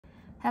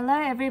Hello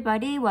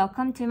everybody,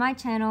 welcome to my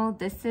channel.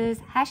 This is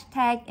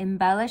hashtag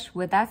Embellish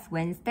With Us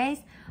Wednesdays,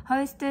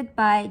 hosted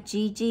by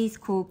Gigi's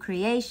Cool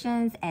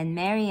Creations and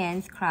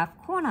Marianns Craft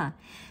Corner.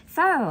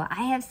 So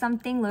I have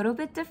something a little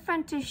bit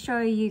different to show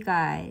you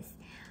guys.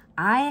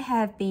 I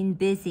have been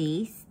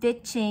busy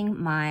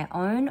stitching my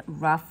own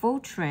ruffle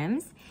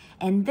trims,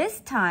 and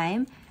this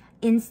time,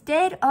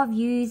 instead of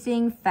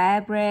using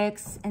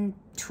fabrics and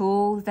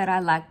tools that I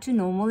like to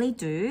normally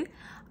do,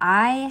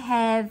 I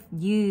have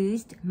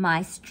used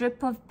my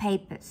strip of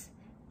papers.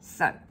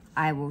 So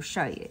I will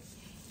show you.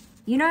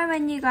 You know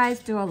when you guys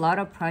do a lot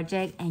of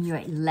project and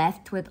you're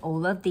left with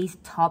all of these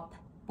top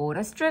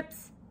border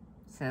strips?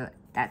 So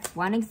that's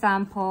one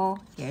example.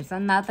 Here's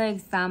another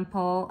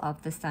example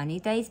of the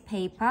Sunny Days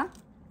paper.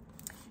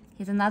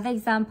 Here's another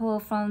example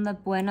from the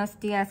Buenos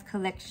Dias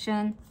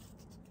collection.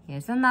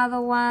 Here's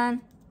another one.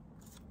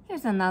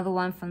 Here's another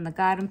one from the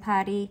garden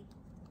party.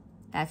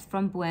 That's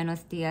from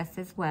Buenos Dias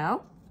as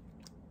well.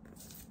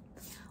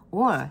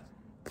 Or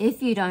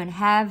if you don't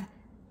have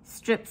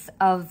strips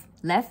of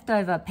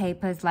leftover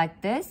papers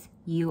like this,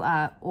 you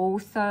are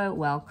also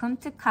welcome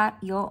to cut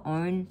your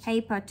own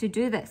paper to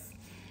do this.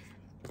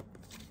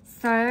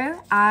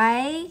 So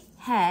I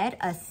had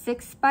a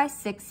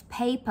 6x6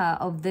 paper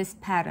of this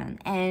pattern,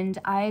 and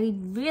I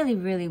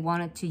really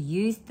wanted to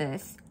use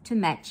this to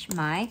match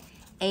my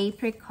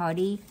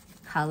apricot-y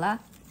color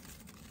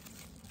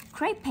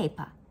crepe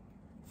paper.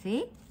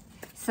 See?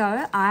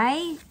 So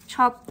I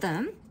chopped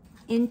them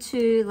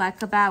into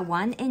like about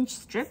 1 inch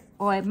strip,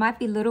 or it might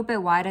be a little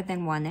bit wider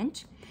than 1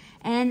 inch.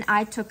 And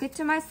I took it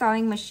to my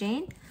sewing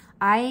machine.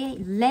 I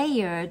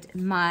layered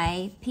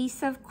my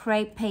piece of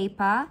crepe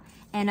paper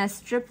and a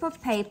strip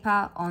of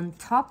paper on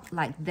top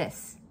like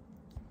this.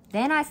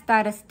 Then I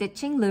started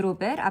stitching a little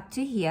bit up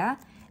to here.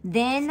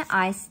 Then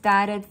I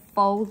started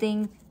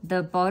folding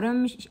the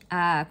bottom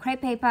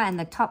crepe paper and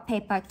the top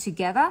paper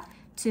together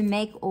to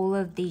make all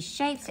of these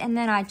shapes, and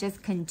then I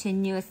just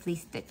continuously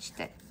stitched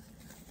it.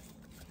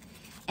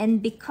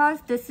 And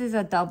because this is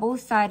a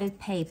double-sided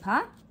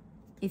paper,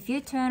 if you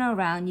turn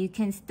around, you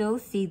can still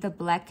see the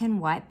black and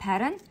white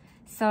pattern.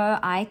 So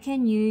I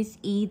can use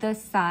either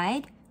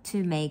side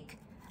to make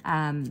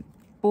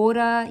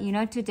border,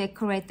 to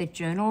decorate the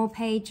journal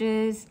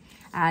pages.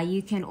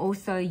 You can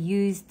also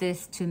use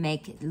this to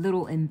make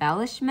little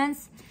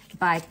embellishments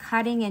by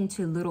cutting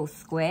into little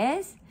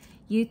squares.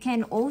 You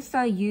can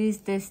also use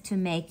this to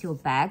make your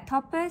bag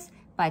toppers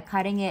by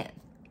cutting it,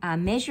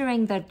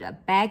 measuring the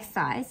bag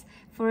size.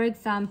 For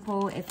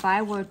example, if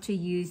I were to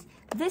use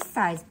this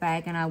size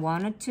bag and I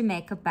wanted to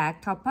make a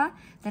bag topper,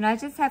 then I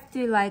just have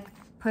to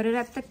put it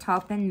at the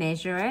top and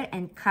measure it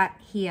and cut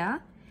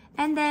here.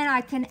 And then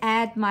I can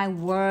add my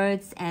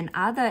words and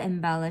other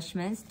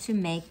embellishments to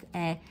make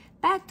a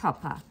bag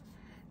topper.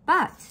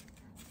 But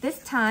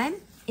this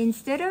time,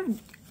 instead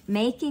of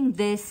making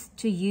this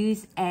to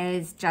use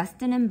as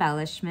just an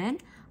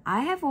embellishment,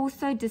 I have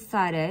also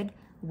decided,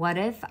 what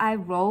if I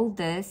roll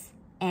this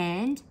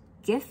and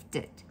gift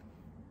it?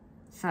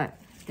 So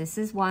this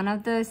is one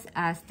of the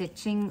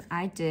stitching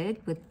I did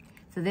with,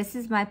 so this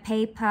is my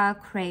paper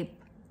crepe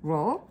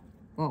roll,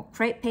 or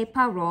crepe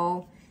paper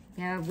roll,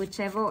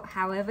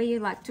 however you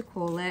like to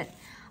call it.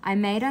 I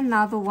made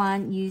another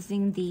one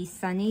using the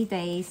Sunny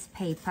Days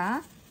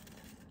paper.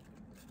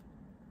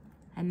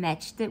 I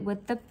matched it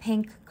with the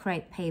pink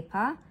crepe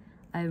paper.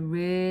 I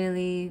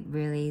really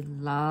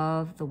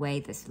love the way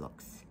this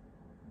looks.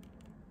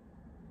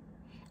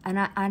 And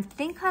I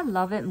think I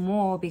love it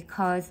more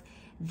because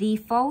the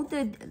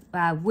folded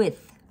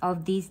width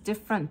of these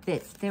different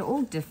bits, they're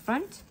all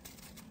different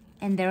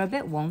and they're a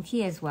bit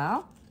wonky as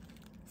well.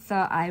 So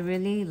I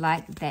really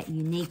like that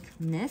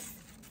uniqueness.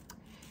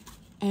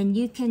 And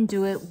you can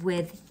do it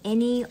with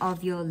any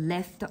of your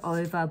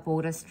leftover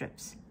border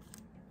strips.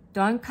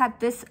 Don't cut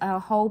this a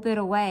whole bit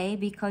away,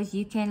 because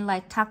you can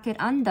tuck it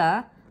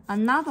under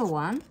another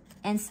one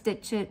and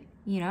stitch it,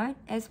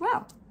 as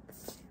well.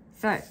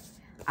 So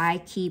I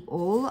keep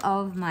all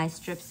of my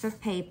strips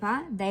of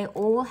paper. They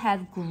all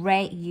have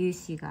great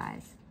use, you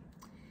guys.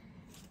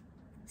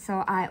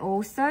 So I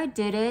also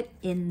did it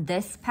in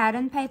this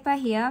pattern paper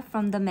here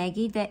from the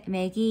Maggie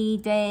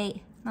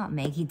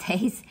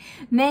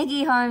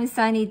Home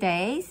Sunny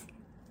Days.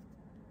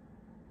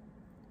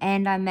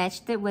 And I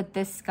matched it with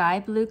this sky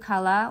blue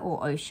color,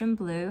 or ocean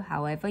blue,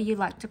 however you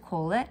like to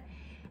call it.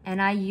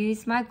 And I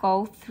used my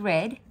gold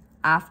thread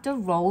after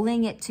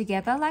rolling it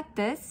together like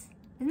this.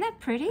 Isn't that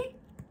pretty?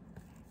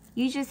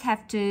 You just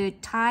have to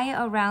tie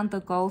around the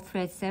gold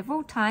thread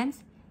several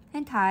times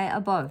and tie a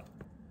bow.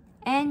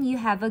 And you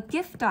have a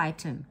gift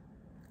item.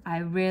 I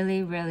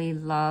really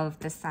love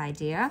this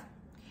idea.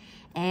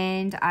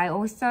 And I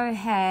also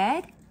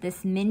had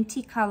this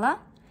minty color,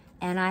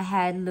 and I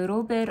had a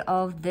little bit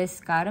of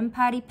this garden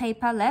party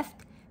paper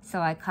left.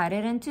 So I cut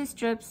it into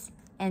strips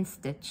and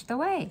stitched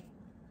away.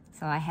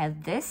 So I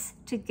have this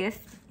to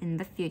gift in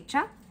the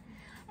future.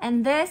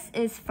 And this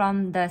is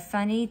from the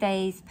Sunny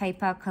Days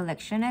paper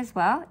collection as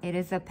well. It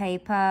is a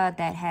paper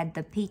that had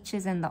the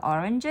peaches and the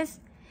oranges.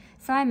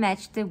 So I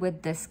matched it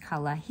with this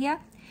color here.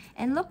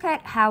 And look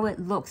at how it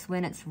looks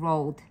when it's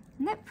rolled.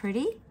 Isn't that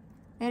pretty?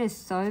 That is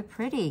so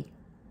pretty.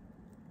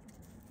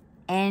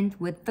 And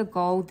with the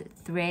gold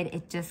thread,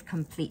 it just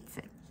completes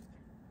it.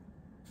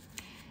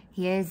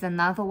 Here's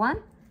another one.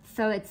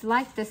 So it's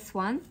like this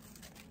one,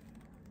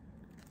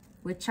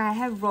 which I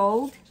have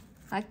rolled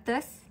like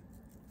this.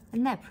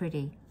 Isn't that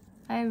pretty?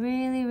 I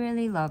really,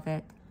 really love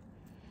it.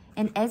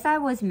 And as I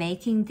was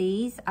making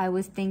these, I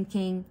was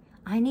thinking,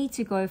 I need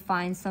to go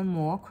find some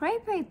more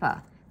crepe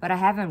paper. But I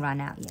haven't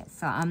run out yet,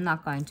 so I'm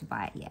not going to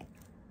buy it yet.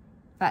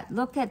 But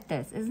look at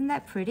this. Isn't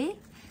that pretty?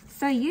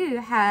 So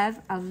you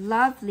have a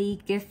lovely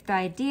gift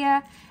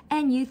idea,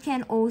 and you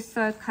can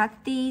also cut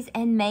these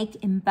and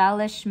make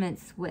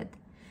embellishments with.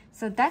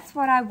 So that's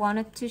what I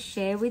wanted to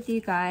share with you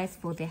guys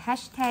for the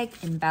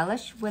hashtag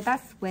Embellish With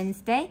Us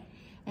Wednesday.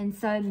 And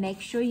so make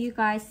sure you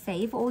guys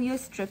save all your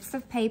strips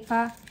of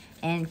paper.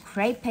 And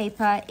crepe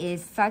paper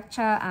is such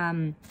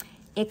a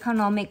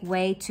economic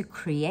way to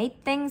create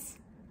things.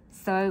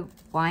 So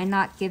why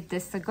not give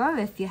this a go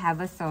if you have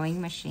a sewing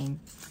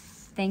machine?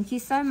 Thank you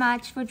so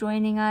much for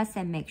joining us,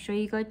 and make sure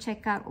you go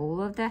check out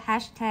all of the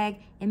hashtag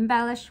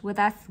Embellish With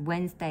Us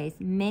Wednesdays.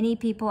 Many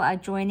people are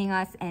joining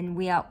us and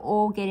we are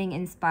all getting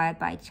inspired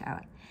by each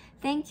other.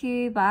 Thank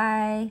you.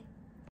 Bye.